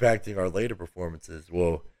impacting our later performances.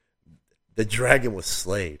 Well, the dragon was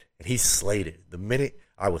slayed, and he slayed it. The minute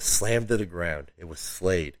I was slammed to the ground, it was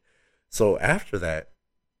slayed. So after that,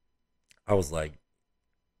 I was like,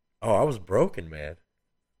 oh, I was broken, man.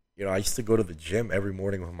 I used to go to the gym every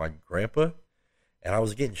morning with my grandpa, and I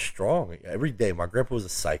was getting strong every day. My grandpa was a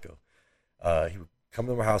psycho. He would come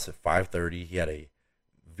to my house at 5:30. He had a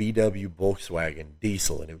VW Volkswagen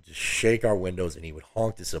diesel, and it would just shake our windows, and he would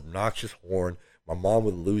honk this obnoxious horn. My mom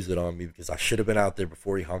would lose it on me because I should have been out there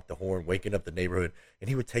before he honked the horn, waking up the neighborhood, and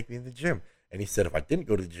he would take me to the gym. And he said if I didn't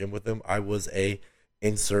go to the gym with him, I was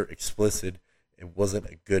insert explicit. It wasn't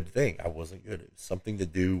a good thing. I wasn't good. It was something to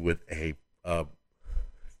do with a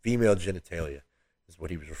female genitalia is what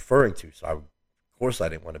he was referring to. So of course I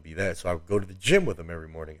didn't want to be that. So I would go to the gym with him every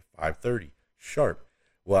morning at 5:30 sharp.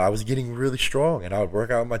 Well, I was getting really strong, and I would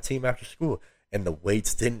work out with my team after school, and the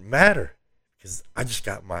weights didn't matter because I just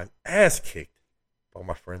got my ass kicked by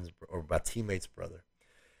my friends or my teammate's brother.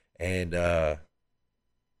 And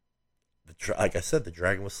like I said, the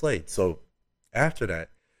dragon was slayed. So after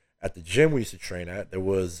that, at the gym we used to train at, there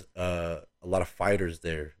was a lot of fighters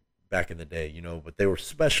there back in the day, but they were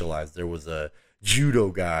specialized. There was a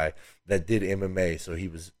judo guy that did MMA, so he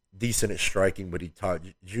was decent at striking, but he taught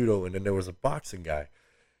judo. And then there was a boxing guy.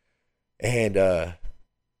 And,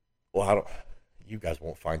 you guys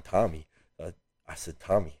won't find Tommy. I said,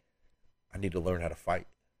 "Tommy, I need to learn how to fight."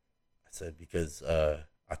 I said, because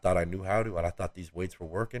I thought I knew how to, and I thought these weights were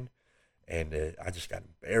working. And I just got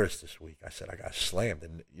embarrassed this week. I said, I got slammed.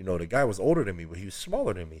 And, the guy was older than me, but he was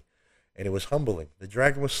smaller than me. And it was humbling. The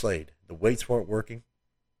dragon was slayed. The weights weren't working.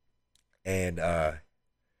 And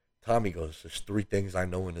Tommy goes, "There's 3 things I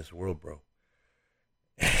know in this world, bro."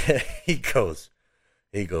 he goes,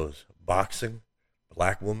 boxing,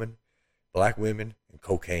 black woman, black women and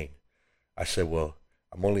cocaine. I said, well,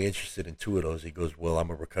 I'm only interested in two of those. He goes, well, I'm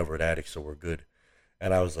a recovered addict, so we're good.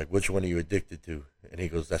 And I was like, which one are you addicted to? And he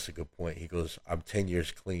goes, that's a good point. He goes, I'm 10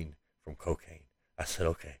 years clean from cocaine. I said,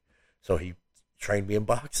 okay. So he trained me in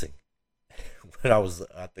boxing when I was,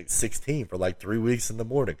 I think, 16 for like 3 weeks in the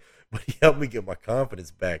morning. But he helped me get my confidence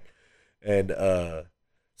back. And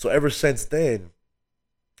so ever since then,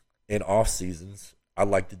 in off seasons, I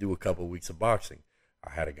like to do a couple of weeks of boxing. I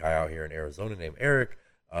had a guy out here in Arizona named Eric.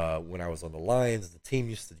 When I was on the Lions, the team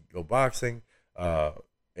used to go boxing.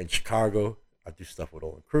 In Chicago, I do stuff with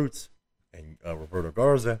Olin Kreutz and Roberto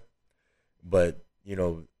Garza. But, you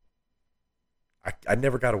know, I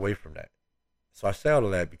never got away from that. So I say all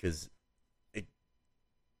of that because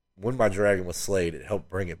when my dragon was slayed, it helped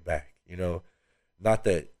bring it back. You know, not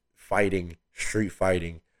that street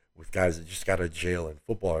fighting with guys that just got out of jail and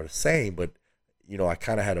football are the same, but, you know, I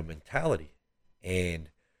kind of had a mentality. And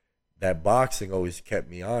that boxing always kept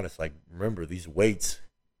me honest. Like, remember, these weights,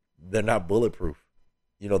 they're not bulletproof.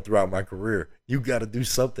 You know, throughout my career, you got to do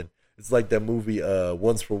something. It's like that movie,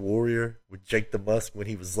 Once for Warrior, with Jake the Musk, when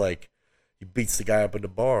he was like, he beats the guy up in the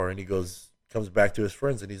bar and he comes back to his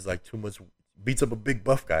friends and he's like, too much, beats up a big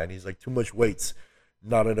buff guy and he's like, too much weights,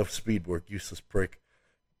 not enough speed work, useless prick.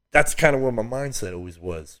 That's kind of where my mindset always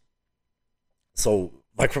was. So,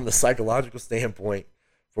 like, from the psychological standpoint,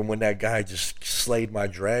 from when that guy just slayed my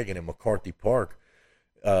dragon in McCarthy Park,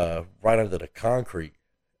 right under the concrete,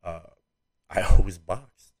 I always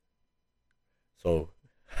boxed. So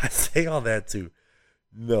I say all that to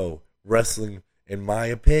know wrestling, in my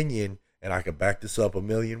opinion, and I could back this up a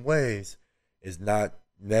million ways, is not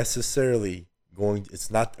necessarily it's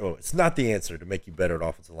not the answer to make you better at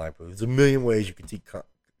offensive line play. There's a million ways you can teach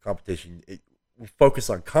competition. We focus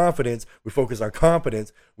on confidence. We focus on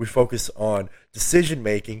competence. We focus on decision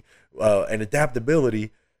making and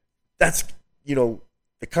adaptability. That's, you know,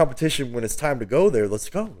 the competition. When it's time to go there, let's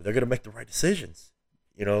go. They're going to make the right decisions.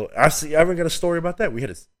 You know, I haven't got a story about that. We had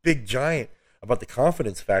this big giant about the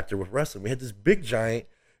confidence factor with wrestling. We had this big giant,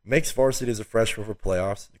 makes varsity as a freshman for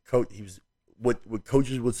playoffs. The coach, he was what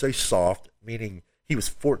coaches would say soft, meaning he was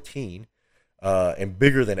 14 and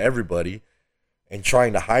bigger than everybody, and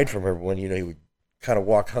trying to hide from everyone. You know, he would kind of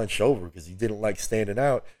walk hunched over because he didn't like standing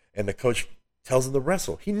out. And the coach tells him to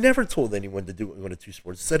wrestle. He never told anyone to do one of two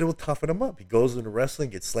sports. He said it will toughen him up. He goes into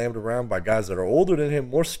wrestling, gets slammed around by guys that are older than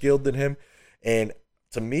him, more skilled than him. And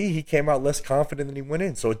to me, he came out less confident than he went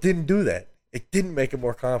in. So it didn't do that. It didn't make him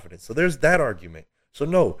more confident. So there's that argument. So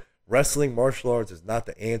no, wrestling, martial arts is not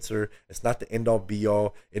the answer. It's not the end-all,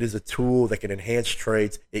 be-all. It is a tool that can enhance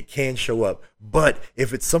traits. It can show up. But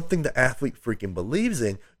if it's something the athlete freaking believes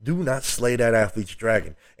in, do not slay that athlete's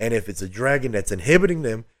dragon. And if it's a dragon that's inhibiting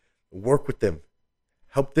them, work with them.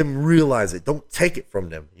 Help them realize it. Don't take it from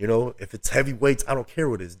them. You know, if it's heavy weights, I don't care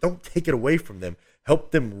what it is. Don't take it away from them.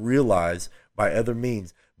 Help them realize by other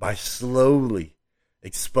means, by slowly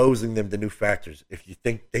exposing them to new factors. If you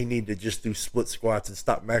think they need to just do split squats and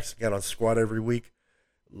stop maxing out on squat every week,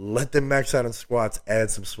 let them max out on squats, add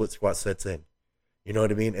some split squat sets in. You know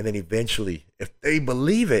what I mean? And then eventually, if they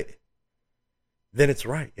believe it, then it's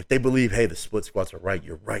right. If they believe, hey, the split squats are right,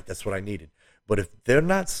 you're right, that's what I needed. But if they're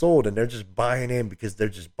not sold and they're just buying in because they're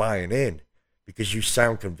just buying in, because you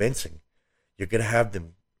sound convincing, you're going to have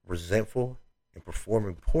them resentful and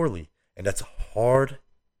performing poorly. And that's a hard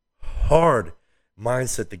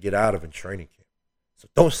mindset to get out of in training camp. So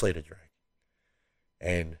don't slay the dragon.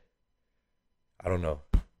 And I don't know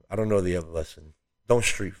the other lesson. Don't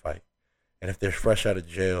street fight. And if they're fresh out of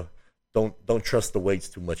jail, don't trust the weights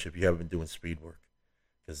too much if you haven't been doing speed work,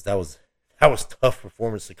 because that was tough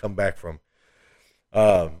performance to come back from.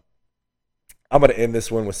 I'm gonna end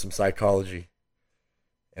this one with some psychology,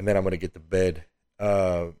 and then I'm gonna get to bed.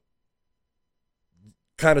 Kind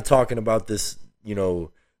of talking about this, you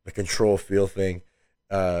know, the control feel thing.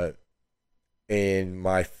 In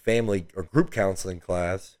my family or group counseling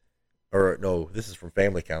class, or no, this is from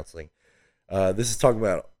family counseling. This is talking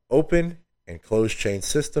about open and closed chain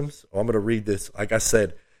systems. I'm going to read this. Like I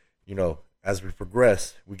said, you know, as we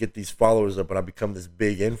progress, we get these followers up and I become this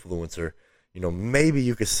big influencer. You know, maybe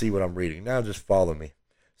you can see what I'm reading. Now just follow me.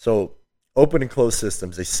 So open and closed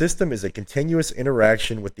systems. A system is a continuous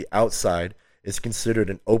interaction with the outside is considered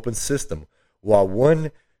an open system, while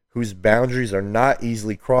one whose boundaries are not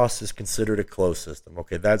easily crossed is considered a closed system.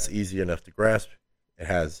 Okay, that's easy enough to grasp. It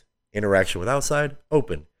has interaction with outside,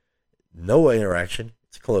 open. No interaction,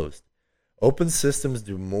 it's closed. Open systems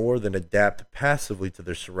do more than adapt passively to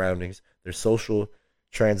their surroundings. Their social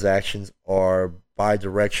transactions are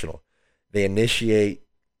bidirectional. They initiate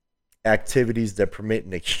activities that permit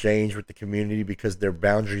an exchange with the community because their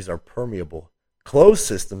boundaries are permeable. Closed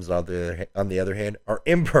systems, on the other hand, are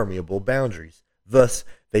impermeable boundaries. Thus,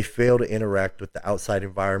 they fail to interact with the outside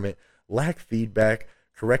environment, lack feedback,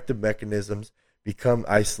 corrective mechanisms, become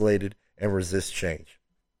isolated, and resist change.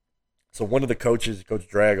 So one of the coaches, Coach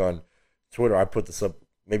Drag on Twitter, I put this up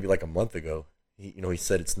maybe like a month ago. He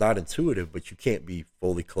said it's not intuitive, but you can't be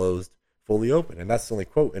fully closed, fully open, and that's the only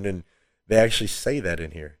quote. And then they actually say that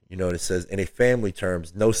in here. It says in a family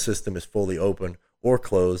terms, no system is fully open or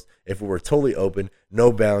closed. If it were totally open,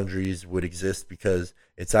 no boundaries would exist because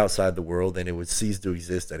it's outside the world and it would cease to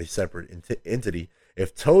exist as a separate entity.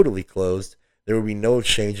 If totally closed, there would be no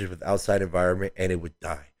exchanges with outside environment and it would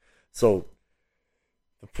die. So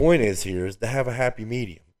the point is to have a happy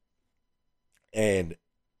medium. And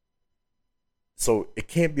so it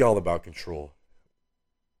can't be all about control.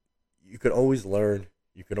 You can always learn.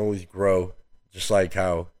 You can always grow. Just like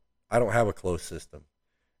how I don't have a closed system.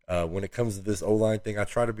 When it comes to this O-line thing, I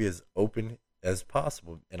try to be as open as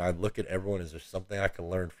possible. And I look at everyone as there's something I can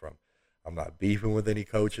learn from. I'm not beefing with any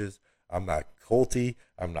coaches. I'm not culty.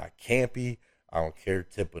 I'm not campy. I don't care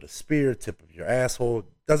tip of the spear, tip of your asshole. It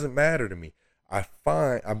doesn't matter to me. I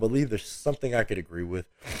believe there's something I could agree with.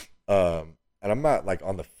 And I'm not like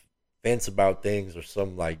on the fence about things or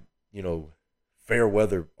some like, fair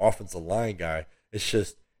weather offensive line guy. It's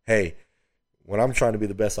just, hey, when I'm trying to be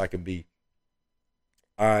the best I can be,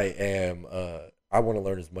 I want to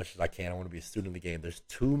learn as much as I can. I want to be a student of the game. There's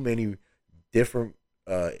too many different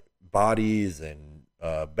bodies and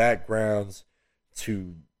backgrounds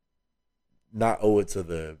to not owe it to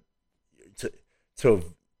the to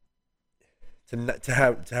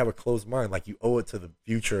have a closed mind. Like, you owe it to the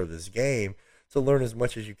future of this game to learn as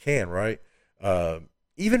much as you can, right?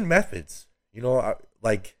 Even methods,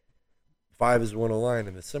 like 5 is one line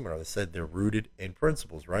in the seminar that said they're rooted in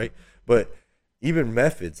principles, right? But even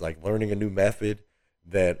methods, like learning a new method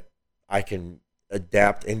that I can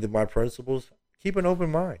adapt into my principles, keep an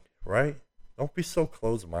open mind, right? Don't be so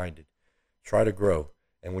closed-minded. Try to grow.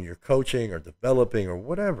 And when you're coaching or developing or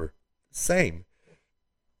whatever, same.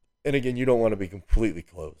 And again, you don't want to be completely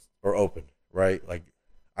closed or open, right? Like,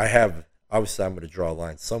 obviously I'm going to draw a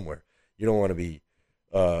line somewhere. You don't want to be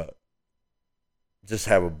just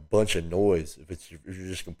have a bunch of noise. If you're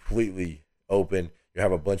just completely open, you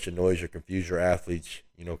have a bunch of noise, you confuse your athletes,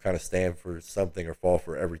 kind of stand for something or fall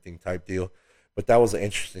for everything type deal. But that was an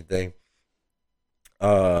interesting thing.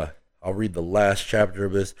 I'll read the last chapter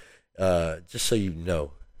of this, just so you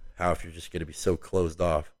know how, if you're just going to be so closed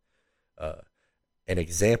off. An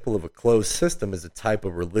example of a closed system is a type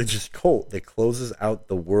of religious cult that closes out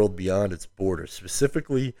the world beyond its borders,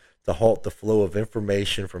 specifically to halt the flow of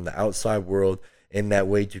information from the outside world, in that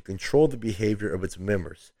way to control the behavior of its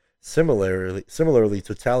members. Similarly,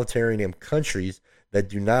 totalitarian countries that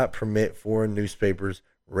do not permit foreign newspapers,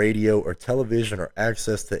 radio, or television or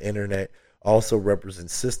access to the internet also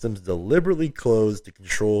represent systems deliberately closed to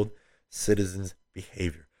control citizens'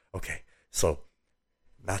 behavior. Okay, so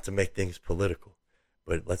not to make things political,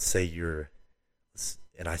 but let's say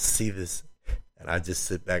and I see this, and I just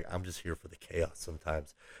sit back, I'm just here for the chaos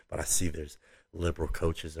sometimes, but I see there's liberal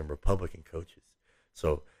coaches and Republican coaches.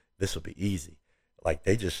 So this will be easy. Like,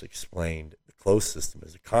 they just explained the closed system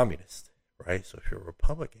as a communist, right? So if you're a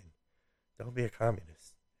Republican, don't be a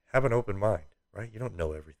communist. Have an open mind, right? You don't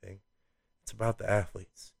know everything. It's about the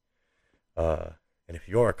athletes. And if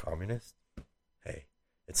you're a communist, hey,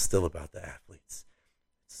 it's still about the athletes.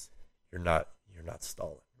 You're not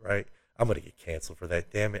Stalin, right? I'm gonna get canceled for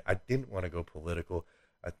that. Damn it! I didn't want to go political.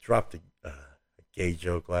 I dropped a gay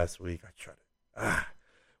joke last week. I tried to.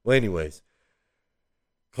 Well, anyways,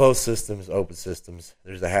 closed systems, open systems.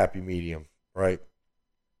 There's a happy medium, right?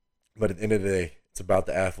 But at the end of the day, it's about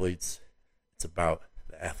the athletes. It's about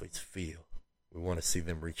the athletes' feel. We want to see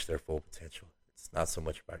them reach their full potential. It's not so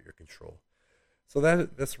much about your control. So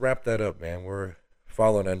let's wrap that up, man. We're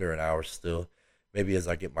falling under an hour still. Maybe as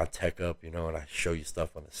I get my tech up, and I show you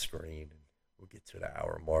stuff on the screen, and we'll get to the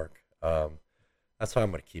hour mark. That's how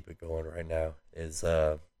I'm going to keep it going right now. I'm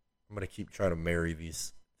going to keep trying to marry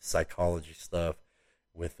these psychology stuff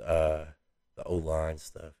with the O-line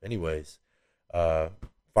stuff. Anyways, 5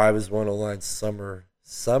 is 1 O-line Summer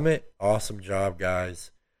Summit. Awesome job,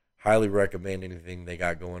 guys. Highly recommend anything they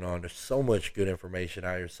got going on. There's so much good information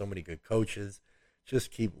out here, so many good coaches.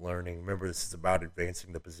 Just keep learning. Remember, this is about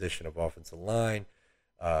advancing the position of offensive line.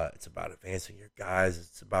 It's about advancing your guys.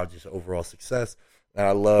 It's about just overall success. And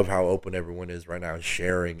I love how open everyone is right now and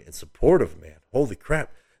sharing and supportive, man. Holy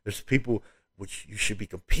crap. There's people which you should be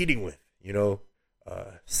competing with,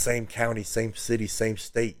 same county, same city, same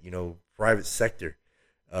state, private sector.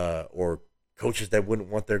 or coaches that wouldn't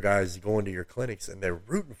want their guys going to your clinics, and they're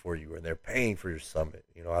rooting for you and they're paying for your summit.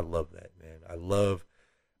 I love that, man. I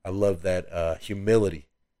love that humility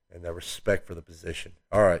and that respect for the position.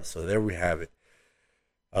 All right, so there we have it.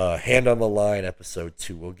 Hand on the Line, episode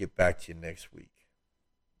 2. We'll get back to you next week.